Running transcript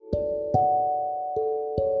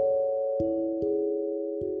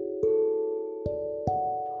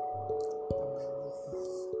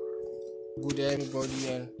Good day, everybody,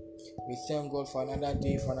 and we thank God for another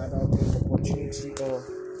day, for another opportunity to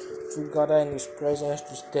gather in His presence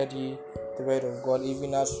to study the Word of God.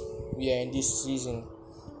 Even as we are in this season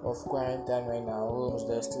of quarantine right now, homes,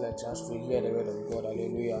 there's still a chance to hear the Word of God.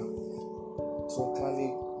 Hallelujah. So,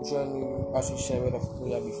 kindly join me as we share a word of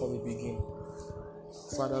prayer before we begin.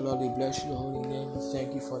 Father, Lord, we bless your holy name. We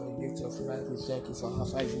thank you for the gift of life. We thank you for how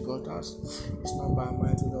far you got us. It's not by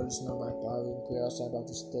might, Lord, it's not by power. We pray outside of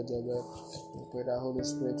the study of God. We pray that Holy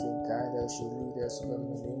Spirit will guide us, will lead us. Lord,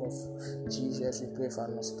 in the name of Jesus, we pray for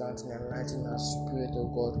understanding and enlightening our spirit, O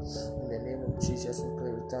God. In the name of Jesus, we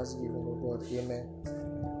pray with thanksgiving, O God. Amen.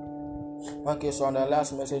 Okay, so on the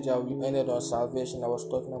last message, we ended on salvation. I was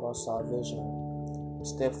talking about salvation,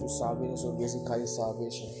 steps to salvation. So basically,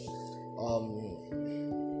 salvation.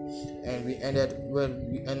 And we ended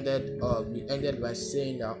by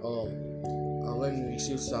saying that when we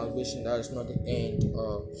receive salvation, that is not the end.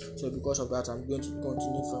 So because of that, I'm going to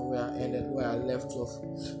continue from where I left off.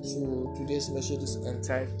 So today's message is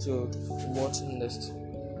entitled "What's Next?"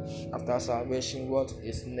 After salvation, what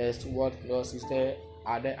is next? What else is there?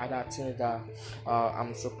 Are there other things that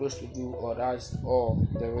I'm supposed to do, or that's all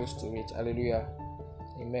there is to it? Hallelujah,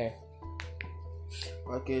 amen.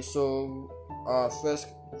 Okay, so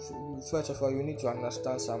first of all, you need to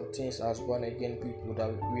understand some things as born again people, that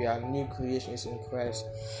we are new creations in Christ.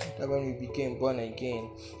 That when we became born again,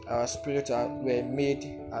 our spirits were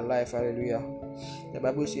made alive. Hallelujah. The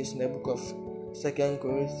Bible says in the book of 2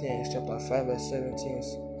 Corinthians chapter 5 verse 17.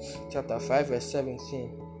 Chapter 5 verse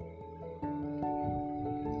 17.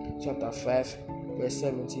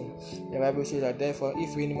 The Bible says that therefore,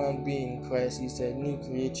 if any man be in Christ, is a new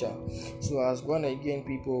creature. So as born again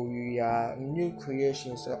people, we are new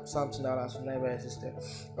creations, something that has never existed.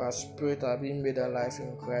 Our spirit are being made alive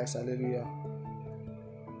in Christ. Hallelujah.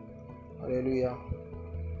 Hallelujah.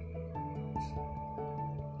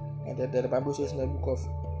 And the Bible says in the book of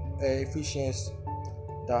Ephesians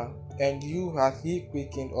that, and you have He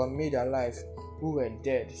quickened or made alive who were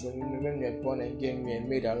dead. So when we are born again, we are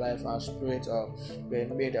made alive. Our spirits were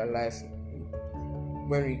made alive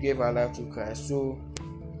when we gave our life to Christ. So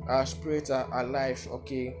our spirits are alive,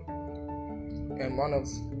 okay. And one of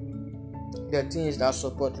the things that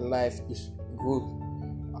support life is growth.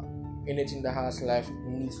 Anything that has life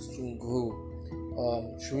needs to grow.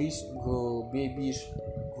 Trees grow, babies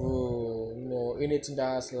grow. Anything that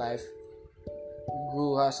has life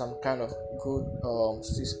has some kind of growth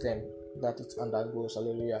system that it undergoes.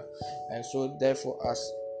 Hallelujah. And so therefore,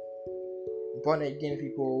 as born again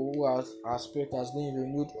people who are our spirit has been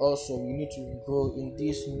renewed, also we need to grow in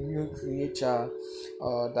this new creature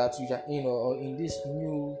that we are in, or in this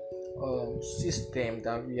new system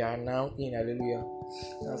that we are now in. Hallelujah.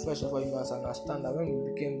 Now, first of all, you must understand that when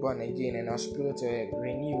we became born again and our spirits were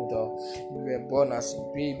renewed, we were born as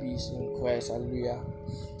babies in Christ. Hallelujah.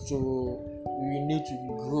 So we need to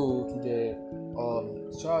grow to the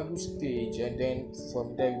childhood stage, and then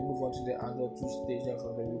from there we move on to the adulthood stage, and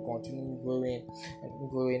from there we continue growing.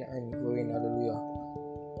 Hallelujah.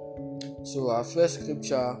 So our first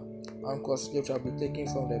anchor scripture will be taken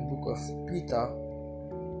from the book of Peter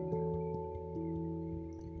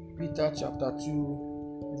chapter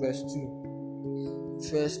 2 verse 2.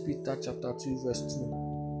 First Peter chapter 2 verse 2.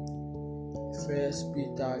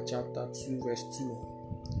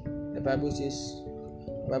 The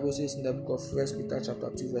Bible says in the book of 1 Peter chapter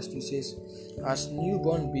 2 verse 2 says, as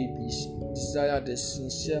newborn babies desire the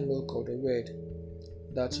sincere milk of the word,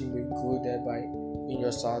 that you may grow thereby in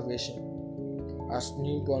your salvation. As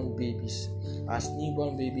newborn babies,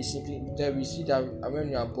 simply there we see that when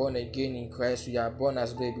you are born again in Christ, we are born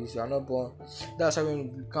as babies. We are not born. That's why when we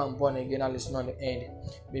become born again, that is not the end.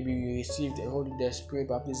 Maybe we received the Spirit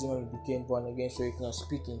baptism when we became born again, so you can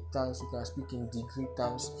speak in tongues, you can speak in degree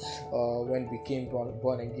tongues when we became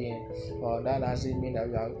born again. That doesn't mean that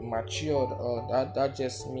we are matured, that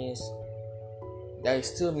just means that it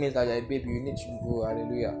still means that you are a baby. You need to grow.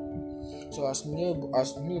 Hallelujah. So as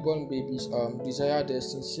newborn babies desire the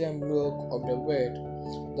sincere milk of the word,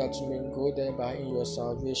 that you may grow thereby in your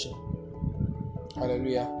salvation.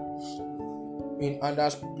 Hallelujah. In other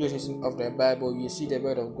places of the Bible, you see the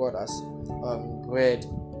word of God as bread.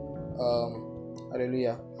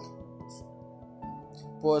 Hallelujah.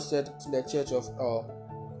 Paul said to the church of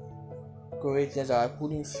Corinthians, I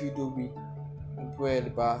couldn't feed you with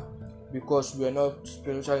bread, but because we are not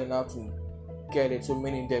spiritual enough to get it, so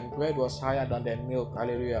meaning the bread was higher than the milk.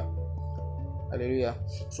 Hallelujah.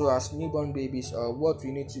 So as newborn babies, what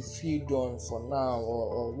we need to feed on for now,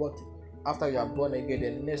 or what after you are born again,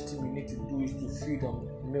 the next thing we need to do is to feed on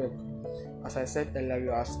milk. As I said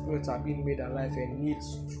earlier, our spirits are being made alive and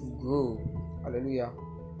needs to grow. Hallelujah.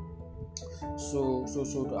 So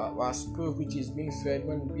our spirit, which is being fed,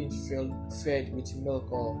 when being fed with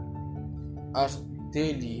milk, or as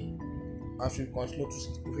daily, as we continue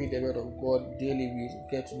to read the word of God daily, we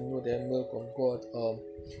get to know the milk of God.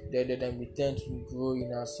 Then we tend to grow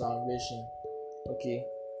in our salvation. Okay,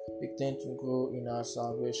 we tend to grow in our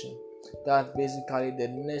salvation. That's basically the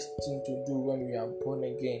next thing to do when we are born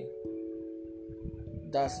again.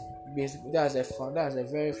 That's the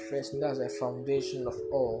very first. That's the foundation of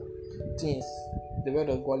all things. The word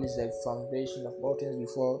of God is the foundation of all things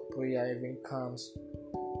before prayer even comes.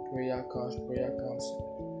 Prayer comes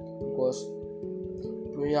because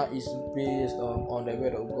prayer is based on the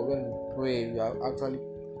word of God. When we pray, we are actually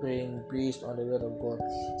praying based on the word of God.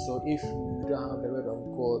 So if we don't have the word of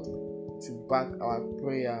God to back our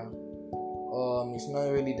prayer, it's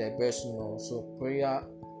not really the best, So prayer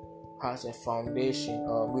has a foundation,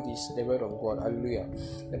 which is the word of God. Hallelujah.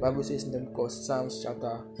 The Bible says in the book of Psalms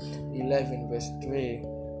chapter 11 verse 3.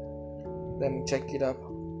 Let me check it up.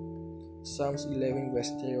 Psalms 11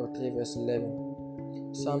 verse 3 or 3 verse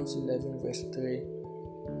 11. Psalms 11 verse 3.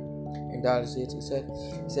 And that is it. It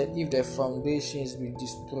said, if the foundations be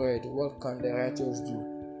destroyed, what can the righteous do?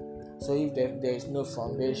 So if there is no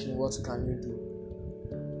foundation, what can you do?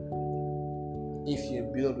 If you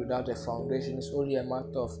build without a foundation, it's only a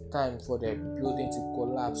matter of time for the building to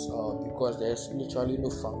collapse, because there's literally no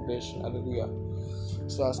foundation. Hallelujah.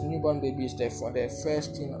 So as newborn babies, the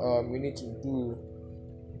first thing we need to do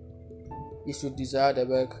is to desire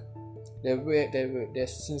the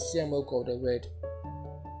sincere milk of the word,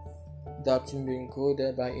 that we may grow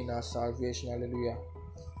thereby in our salvation. Hallelujah.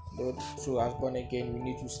 So as born again, we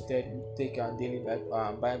need to take our daily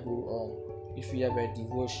Bible. If we have a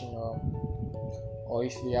devotion, or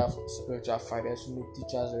if we have spiritual fathers who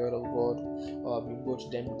teach us the word of God, we go to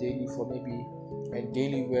them daily for maybe a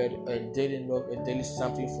daily word, a daily milk, a daily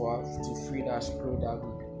something for us to feed our spirit, that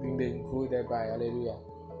we may grow thereby. Hallelujah.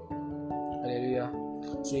 Hallelujah.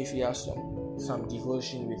 So if you have some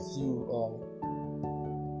devotion with you,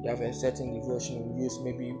 you have a certain devotion you use,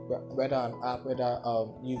 maybe whether an app, whether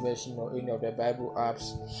New Version or any of the Bible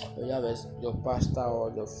apps, or you have your pastor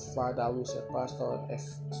or your father who is a pastor or a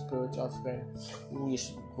spiritual friend who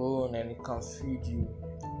is grown and can feed you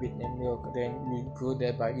with the milk, then you grow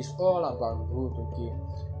thereby. It's all about growth, okay?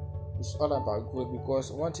 It's all about growth,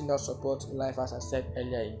 because one thing that supports life, as I said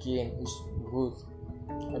earlier again, is growth.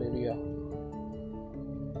 Hallelujah.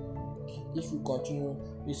 If you continue,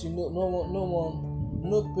 you see,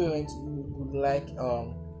 no parent would like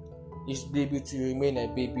his baby to remain a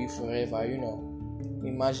baby forever.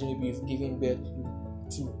 Imagine if you've given birth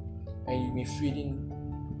to and you've been feeding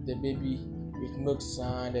the baby with milk,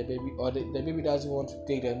 and the baby doesn't want to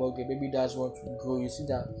take the milk, the baby doesn't want to grow. You see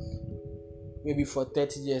that maybe for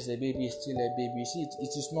 30 years the baby is still a baby. You see,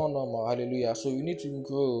 it is not normal. Hallelujah. So you need to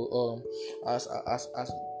grow as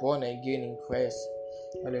born again in Christ.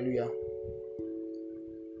 Hallelujah.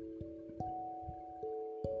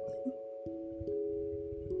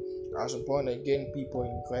 As born again people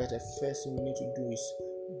in Christ, the first thing we need to do is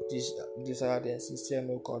desire the sincere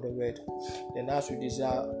milk of the word. Then as we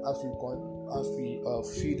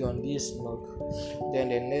feed on this milk, then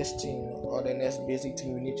the next thing, or the next basic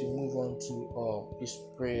thing we need to move on to is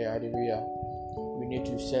prayer. Hallelujah. We need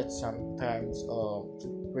to set some times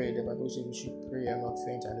to pray. The Bible says we should pray and not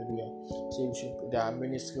faint. Hallelujah. There are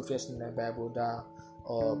many scriptures in the Bible that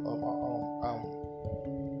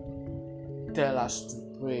tell us to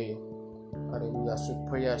pray. Hallelujah. So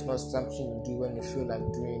prayer is not something you do when you feel like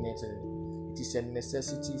doing it. It is a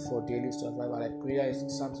necessity for daily survival. Like prayer is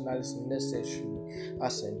something that is necessary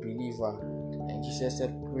as a believer. And Jesus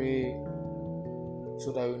said, pray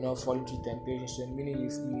so that you will not fall into temptation. So meaning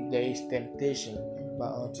if there is temptation,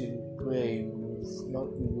 but until you pray,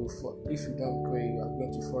 if you don't pray, you are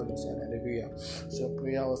going to fall inside. Hallelujah. So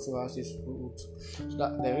prayer also has its root. So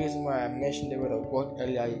that the reason why I mentioned the word of God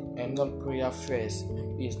earlier and not prayer first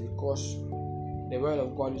is because the word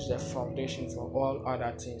of God is the foundation for all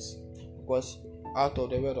other things. Because out of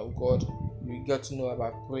the word of God we get to know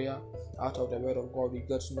about prayer. Out of the word of God we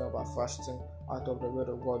get to know about fasting. Out of the word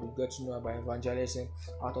of God, we get to know about evangelism.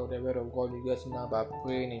 Out of the word of God, we get to know about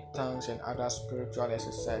praying in tongues and other spiritual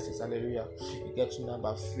exercises. Hallelujah. You get to know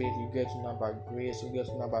about faith. You get to know about grace. You get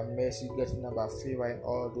to know about mercy. You get to know about favor and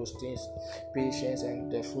all those things. Patience and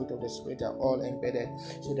the fruit of the Spirit are all embedded.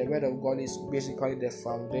 So the word of God is basically the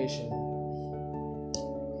foundation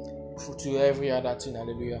to every other thing.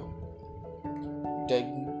 Hallelujah. The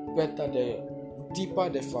deeper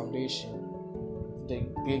the foundation, the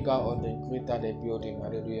bigger or the greater the building.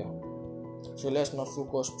 Hallelujah. So let's not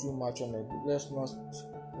focus too much on it. Let's not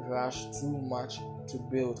rush too much to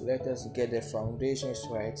build. Let us get the foundations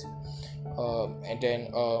right, and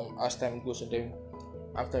then as time goes, and then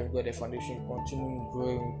after we got the foundation, continue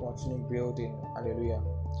growing, continue building. Hallelujah.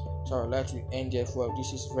 So I'd like to end there for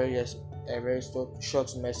this is a very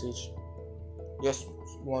short message. Just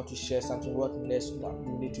want to share something what next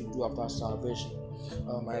we need to do after salvation.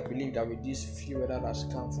 I believe that with this few that has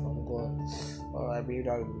come from God, I believe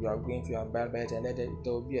that we are going to abide by it, and that there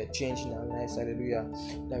will be a change in our lives. Hallelujah.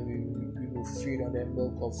 That we will feed on the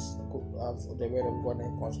milk of the word of God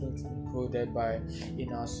and continue to grow thereby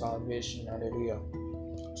in our salvation. Hallelujah.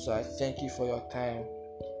 So I thank you for your time.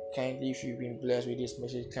 Kindly, if you've been blessed with this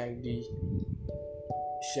message, kindly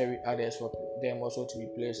share with others for them also to be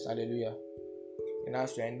blessed. Hallelujah. And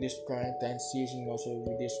as we end this quarantine season, also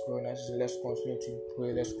with this corona season, let's continue to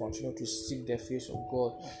pray. Let's continue to seek the face of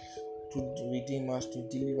God to redeem us, to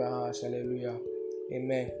deliver us. Hallelujah.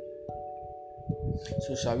 Amen.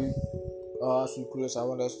 So shall we? As we close, I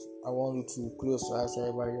want you to close as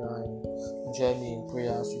wherever you are and join me in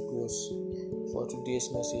prayer as we close for today's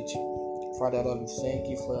message. Father Lord, we thank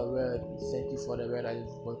you for your word. We thank you for the word that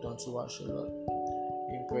you've brought unto us, Lord.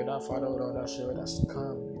 We pray that Father Lord, that your word has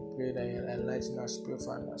come. Pray that you enlighten our spirit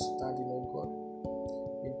for understanding, O God.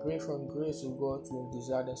 We pray for grace, O God, to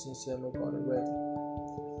desire and sincere, O God, the word.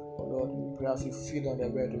 O Lord, we pray as we feed on the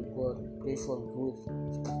word, O God. We pray for growth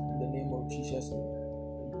in the name of Jesus.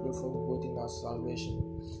 We pray for growth in our salvation.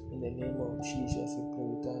 In the name of Jesus, we pray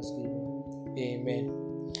with thanksgiving. Amen.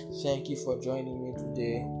 Thank you for joining me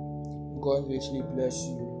today. God richly bless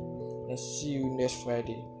you and see you next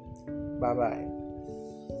Friday. Bye bye.